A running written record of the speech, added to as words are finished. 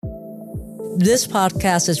This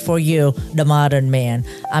podcast is for you, the modern man.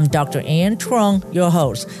 I'm Dr. Ann Trung, your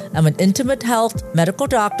host. I'm an intimate health medical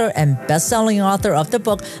doctor and best-selling author of the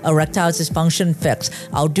book, Erectile Dysfunction Fixed.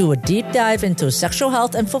 I'll do a deep dive into sexual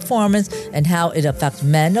health and performance and how it affects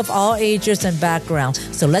men of all ages and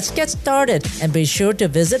backgrounds. So let's get started, and be sure to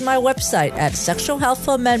visit my website at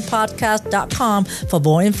sexualhealthformenpodcast.com for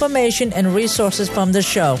more information and resources from the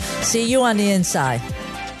show. See you on the inside.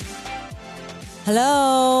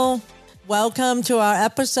 Hello. Welcome to our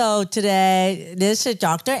episode today. This is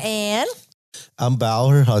Dr. Ann. I'm Val,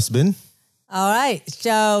 her husband. All right.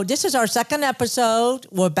 So this is our second episode.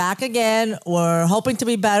 We're back again. We're hoping to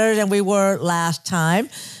be better than we were last time.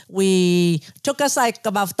 We took us like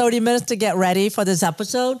about 30 minutes to get ready for this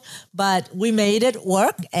episode, but we made it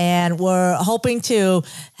work, and we're hoping to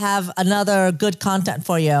have another good content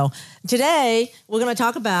for you. Today, we're going to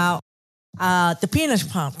talk about the penis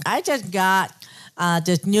pump. I just got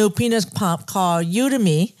this new penis pump called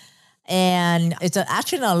Udemy, and it's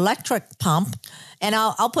actually an electric pump. And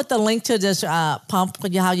I'll put the link to this pump,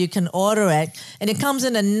 how you can order it. And it comes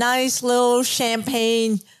in a nice little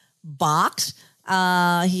champagne box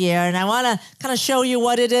here. And I want to kind of show you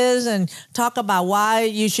what it is and talk about why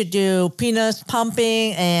you should do penis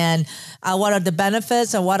pumping, and what are the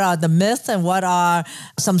benefits and what are the myths and what are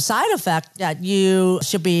some side effects that you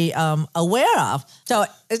should be aware of. So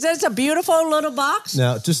is this a beautiful little box?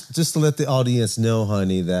 Now, just to let the audience know,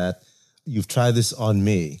 honey, that you've tried this on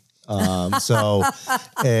me. And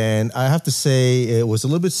I have to say it was a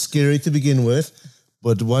little bit scary to begin with,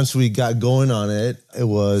 but once we got going on it, it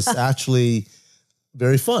was actually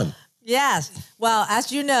very fun. Yes. Well,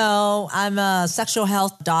 as you know, I'm a sexual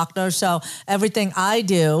health doctor, so everything I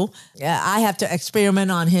do, I have to experiment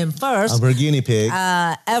on him first. I'm her guinea pig.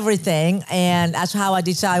 Everything, and that's how I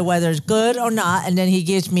decide whether it's good or not, and then he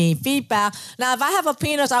gives me feedback. Now, if I have a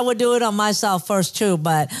penis, I would do it on myself first too,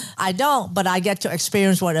 but I don't. But I get to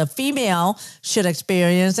experience what a female should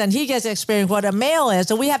experience, and he gets to experience what a male is.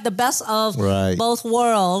 So we have the best of both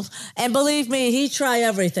worlds, and believe me, he tried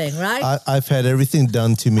everything, right? I've had everything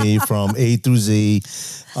done to me from A through Z.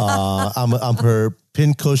 I'm her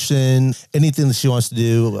pin cushion. Anything that she wants to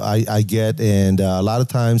do, I get. And a lot of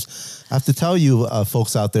times, I have to tell you,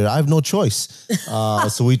 folks out there, I have no choice.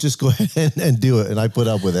 So we just go ahead and do it, and I put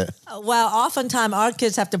up with it. Well, oftentimes our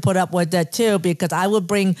kids have to put up with that too, because I would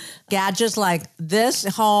bring gadgets like this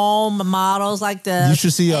home, models like this. You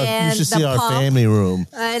should see our family room.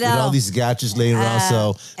 I know. With all these gadgets laying around.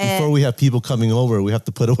 So before we have people coming over, we have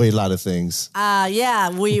to put away a lot of things.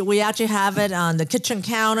 We actually have it on the kitchen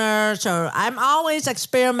counter. So I'm always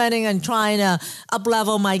experimenting and trying to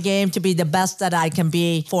up-level my game to be the best that I can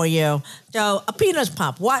be for you. So a penis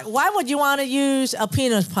pump. Why would you want to use a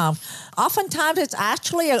penis pump? Oftentimes it's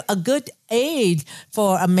actually a good aid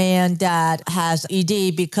for a man that has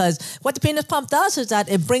ED, because what the penis pump does is that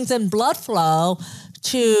it brings in blood flow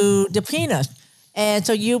to the penis. And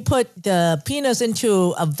so you put the penis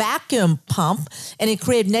into a vacuum pump, and it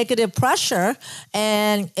creates negative pressure.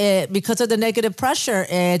 And because of the negative pressure,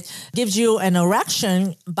 it gives you an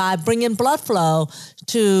erection by bringing blood flow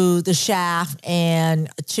to the shaft and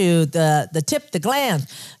to the tip, the gland.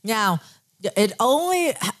 Now, it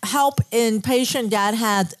only helps in patients that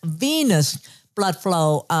have venous blood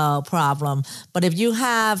flow problem. But if you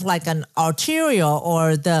have like an arterial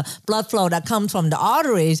or the blood flow that comes from the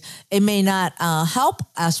arteries, it may not help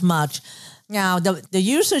as much. Now, the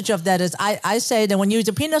usage of that is, I say that when you use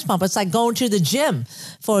a penis pump, it's like going to the gym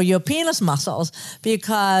for your penis muscles,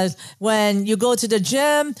 because when you go to the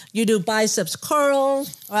gym, you do biceps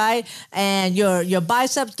curls, right? And your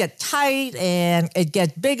biceps get tight and it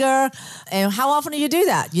gets bigger. And how often do you do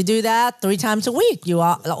that? You do that 3 times a week,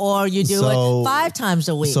 or you do it 5 times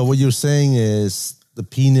a week. So what you're saying is the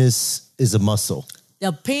penis is a muscle.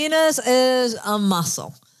 The penis is a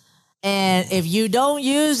muscle. And if you don't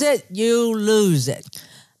use it, you lose it.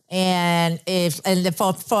 And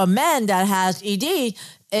for men that has ED,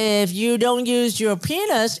 if you don't use your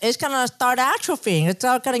penis, it's going to start atrophying. It's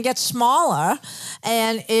going to get smaller.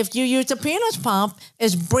 And if you use the penis pump,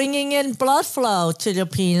 it's bringing in blood flow to the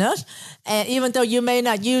penis. And even though you may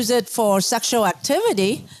not use it for sexual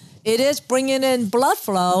activity, it is bringing in blood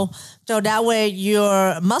flow. So that way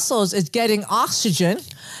your muscles is getting oxygen,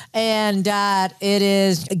 and that it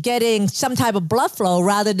is getting some type of blood flow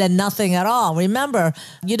rather than nothing at all. Remember,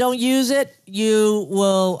 you don't use it, you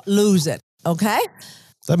will lose it. Okay?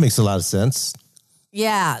 That makes a lot of sense.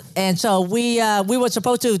 Yeah, and so we were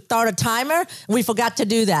supposed to start a timer, and we forgot to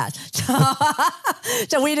do that.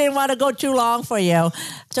 So we didn't want to go too long for you.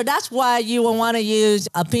 So that's why you will want to use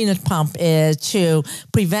a penis pump is to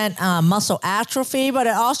prevent muscle atrophy, but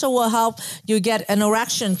it also will help you get an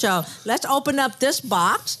erection. So let's open up this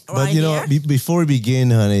box right But you know, here. before we begin,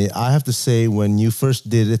 honey, I have to say when you first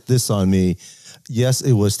did this on me, yes,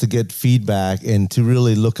 it was to get feedback and to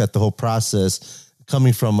really look at the whole process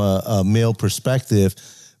coming from a male perspective.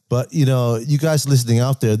 But, you know, you guys listening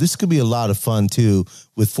out there, this could be a lot of fun, too,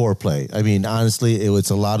 with foreplay. I mean, honestly, it's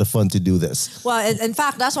a lot of fun to do this. Well, in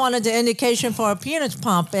fact, that's one of the indication for a penis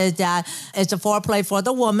pump is that it's a foreplay for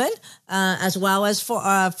the woman as well as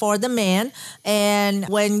for the man. And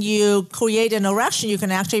when you create an erection, you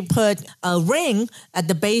can actually put a ring at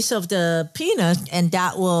the base of the penis, and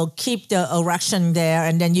that will keep the erection there.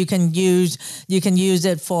 And then you can use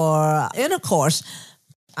it for intercourse.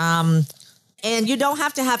 And you don't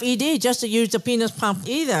have to have ED just to use the penis pump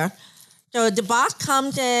either. So the box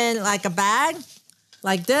comes in like a bag,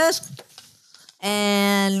 like this,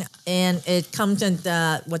 and it comes in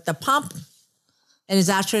with the pump. And it's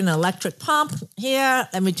actually an electric pump here.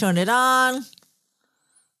 Let me turn it on.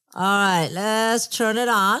 All right, let's turn it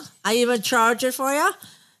on. I even charge it for you.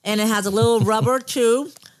 And it has a little rubber tube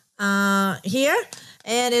here.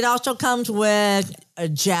 And it also comes with a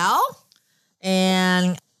gel.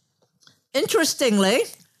 And interestingly,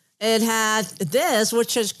 it has this,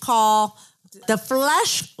 which is called the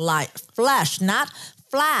fleshlight. Flesh, not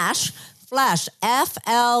flash. Flesh,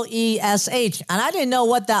 F-L-E-S-H. And I didn't know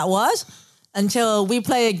what that was until we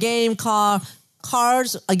play a game called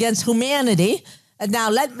Cards Against Humanity. And now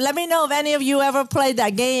let me know if any of you ever played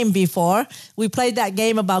that game before. We played that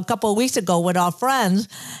game about a couple of weeks ago with our friends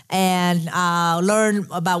and learned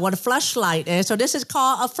about what a fleshlight is. So this is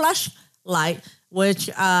called a fleshlight, which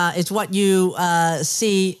is what you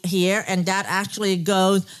see here, and that actually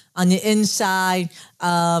goes on the inside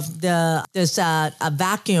of this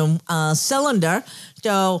vacuum cylinder.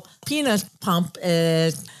 So penis pump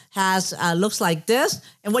looks like this,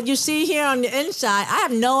 and what you see here on the inside, I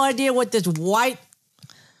have no idea what this white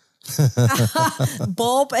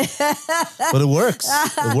bulb. But it works.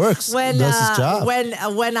 It works. It does its job.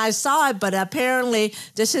 When I saw it, but apparently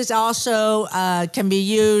this is also can be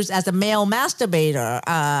used as a male masturbator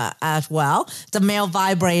as well. It's a male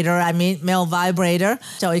vibrator.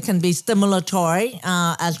 So it can be stimulatory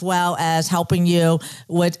as well as helping you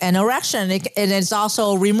with an erection. It is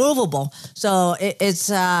also removable, so it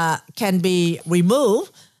can be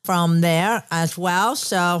removed from there as well.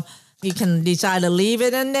 So you can decide to leave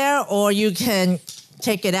it in there or you can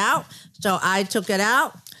take it out. So I took it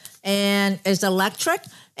out, and it's electric.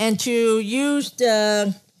 And to use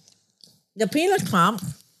the penis pump,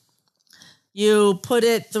 you put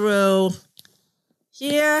it through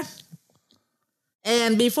here.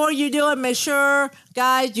 And before you do it, make sure,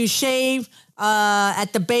 guys, you shave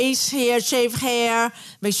at the base here, shave hair.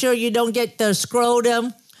 Make sure you don't get the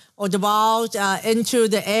scrotum or the balls into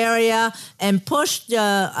the area, and push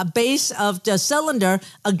the base of the cylinder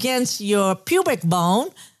against your pubic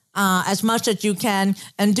bone as much as you can.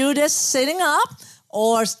 And do this sitting up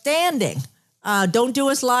or standing. Don't do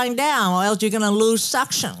this lying down or else you're going to lose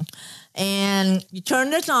suction. And you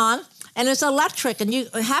turn this on, and it's electric, and you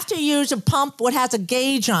have to use a pump that has a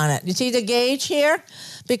gauge on it. You see the gauge here?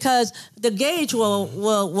 Because the gauge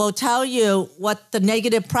will tell you what the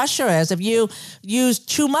negative pressure is. If you use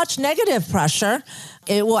too much negative pressure,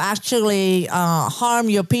 it will actually harm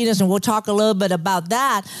your penis, and we'll talk a little bit about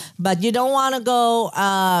that. But you don't want to go,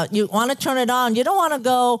 you want to turn it on. You don't want to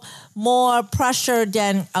go more pressure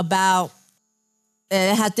than about,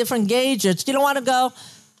 it has different gauges. You don't want to go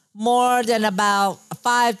more than about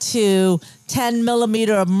 5 to 10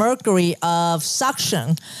 millimeter of mercury of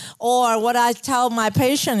suction. Or what I tell my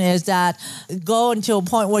patient is that go into a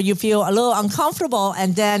point where you feel a little uncomfortable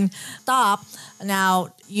and then stop.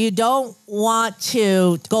 Now, you don't want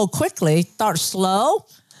to go quickly. Start slow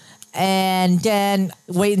and then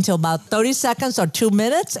wait until about 30 seconds or 2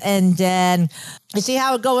 minutes, and then you see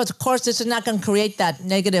how it goes. Of course, this is not going to create that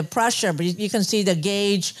negative pressure, but you can see the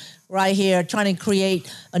gauge right here trying to create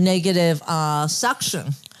a negative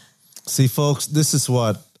suction. See, folks, this is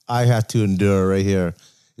what I had to endure right here.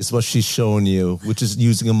 It's what she's showing you, which is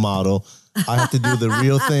using a model. I have to do the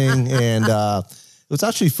real thing, and it was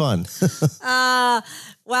actually fun.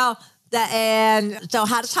 And so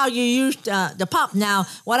that's how you use the pump. Now,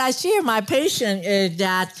 what I see in my patient is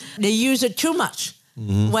that they use it too much.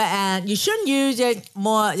 And you shouldn't use it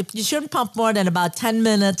more. You shouldn't pump more than about 10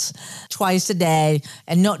 minutes twice a day,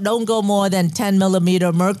 and don't go more than 10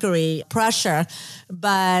 millimeter mercury pressure.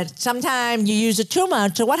 But sometimes you use it too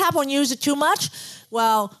much. So what happens when you use it too much?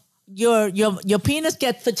 Well, your penis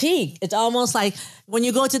gets fatigued. It's almost like when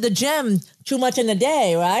you go to the gym too much in a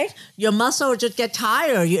day, right? Your muscle just get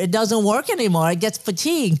tired. It doesn't work anymore. It gets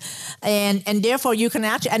fatigued. And therefore, you can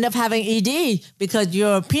actually end up having ED because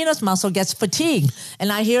your penis muscle gets fatigued. And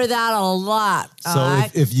I hear that a lot. So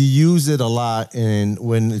if you use it a lot and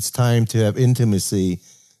when it's time to have intimacy,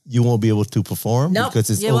 you won't be able to perform because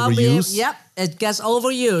it's overused? Yep, it gets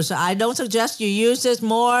overused. So I don't suggest you use this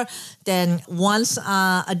more than once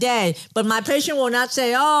a day. But my patient will not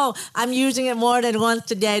say, oh, I'm using it more than once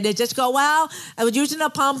a day. They just go, well, I was using a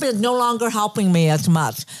pump. It's no longer helping me as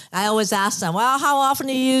much. I always ask them, well, how often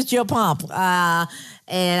do you use your pump?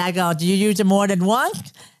 And I go, do you use it more than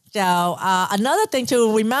once? So another thing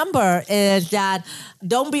to remember is that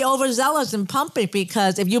don't be overzealous in pumping,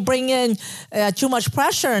 because if you bring in too much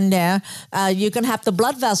pressure in there, you can have the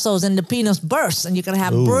blood vessels in the penis burst, and you can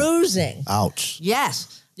have bruising. Ouch.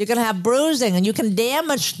 Yes, you can have bruising, and you can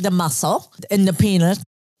damage the muscle in the penis.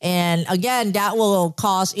 And again, that will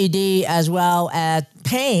cause ED as well as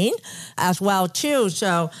pain as well too.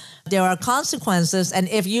 So there are consequences. And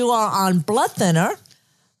if you are on blood thinner,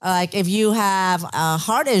 like if you have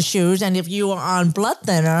heart issues and if you are on blood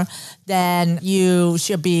thinner, then you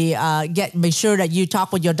should be make sure that you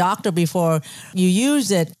talk with your doctor before you use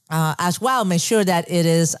it as well. Make sure that it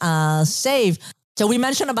is safe. So we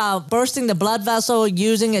mentioned about bursting the blood vessel,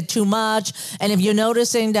 using it too much. And if you're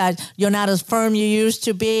noticing that you're not as firm you used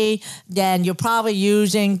to be, then you're probably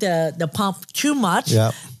using the pump too much.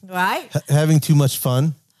 Yep. Right? Having too much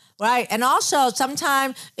fun. Right. And also,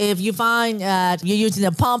 sometimes if you find you're using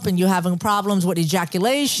the pump and you're having problems with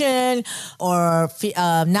ejaculation or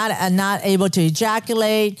not able to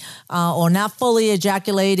ejaculate or not fully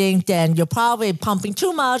ejaculating, then you're probably pumping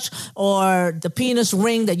too much, or the penis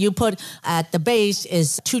ring that you put at the base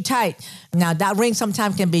is too tight. Now, that ring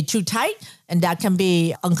sometimes can be too tight, and that can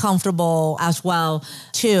be uncomfortable as well,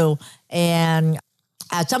 too. And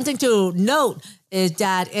something to note is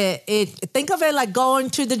that think of it like going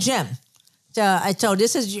to the gym. So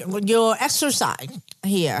this is your exercise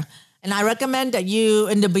here. And I recommend that you,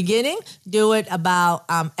 in the beginning, do it about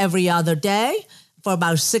every other day for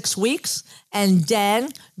about 6 weeks, and then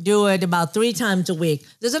do it about 3 times a week.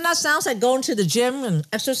 Doesn't that sound like going to the gym and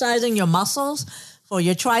exercising your muscles for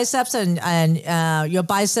your triceps and your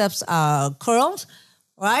biceps curls,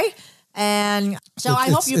 right? And so I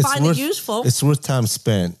hope you find it useful. It's worth time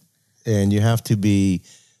spent. And you have to be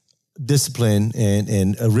disciplined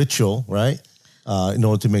and a ritual, right? In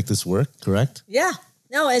order to make this work, correct? Yeah.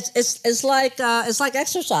 No, it's like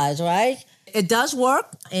exercise, right? It does work,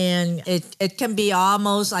 and it can be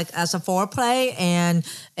almost like as a foreplay, and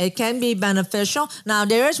it can be beneficial. Now,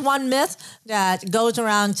 there is one myth that goes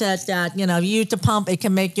around that if you use the pump, it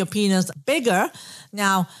can make your penis bigger.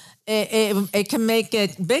 Now, it can make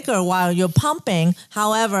it bigger while you're pumping.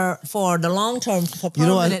 However, for the long term, for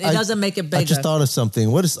permanent, it doesn't make it bigger. I just thought of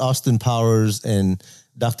something. What does Austin Powers and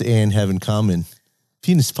Dr. Ann have in common?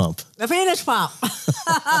 Penis pump. The penis pump.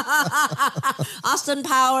 Austin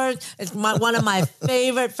Powers is one of my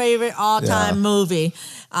favorite all-time movie.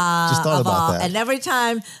 Just thought about that. And every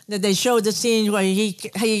time that they show the scene where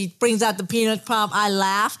he brings out the penis pump, I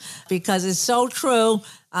laugh because it's so true.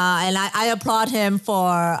 And I applaud him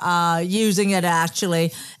for using it,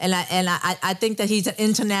 actually. And I think that he's an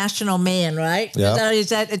international man, right? Yeah.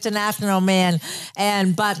 He's an international man.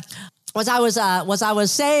 But what I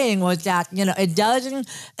was saying was that, it doesn't,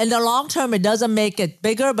 in the long term, it doesn't make it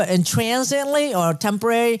bigger, but in transiently or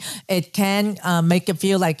temporary, it can make it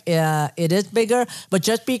feel like it is bigger. But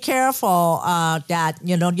just be careful that,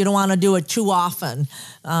 you don't want to do it too often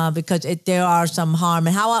because there are some harm.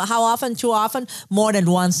 And how often? Too often? More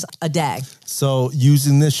than once a day. So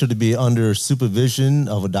using this, should it be under supervision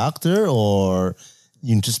of a doctor, or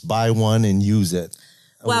you can just buy one and use it?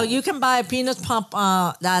 Well, you can buy a penis pump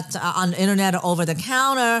that's on the internet or over the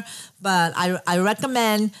counter, but I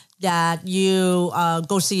recommend that you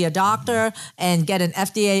go see a doctor and get an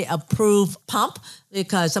FDA-approved pump,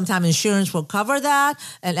 because sometimes insurance will cover that.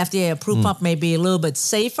 An FDA-approved pump may be a little bit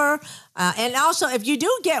safer. And also, if you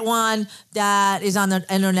do get one that is on the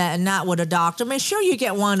internet and not with a doctor, make sure you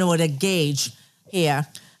get one with a gauge here.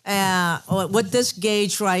 With this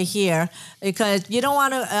gauge right here, because you don't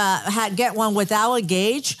want to get one without a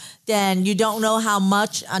gauge, then you don't know how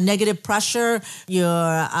much negative pressure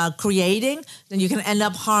you're creating, then you can end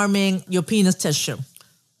up harming your penis tissue.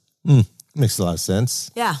 Makes a lot of sense.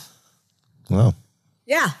 Yeah. Wow.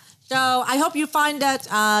 Yeah. So I hope you find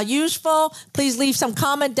that useful. Please leave some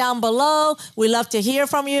comment down below. We love to hear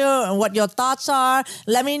from you and what your thoughts are.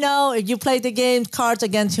 Let me know if you played the game Cards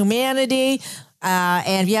Against Humanity.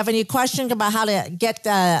 And if you have any questions about how to get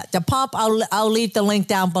the pump, I'll leave the link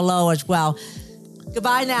down below as well.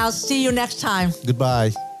 Goodbye now. See you next time.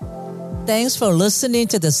 Goodbye. Thanks for listening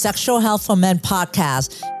to the Sexual Health for Men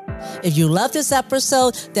podcast. If you love this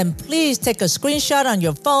episode, then please take a screenshot on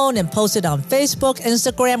your phone and post it on Facebook,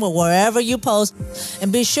 Instagram, or wherever you post.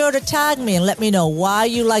 And be sure to tag me and let me know why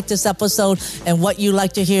you like this episode and what you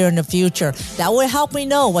like to hear in the future. That will help me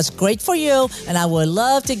know what's great for you, and I would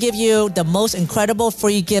love to give you the most incredible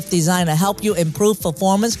free gift designed to help you improve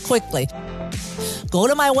performance quickly. Go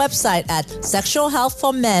to my website at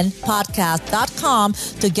sexualhealthformenpodcast.com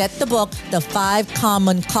to get the book, The 5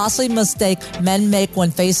 Common Costly Mistakes Men Make When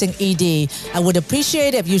Facing ED. I would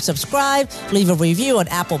appreciate it if you subscribe, leave a review on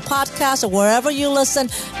Apple Podcasts or wherever you listen,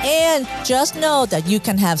 and just know that you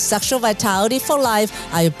can have sexual vitality for life.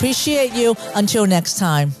 I appreciate you. Until next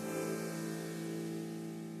time.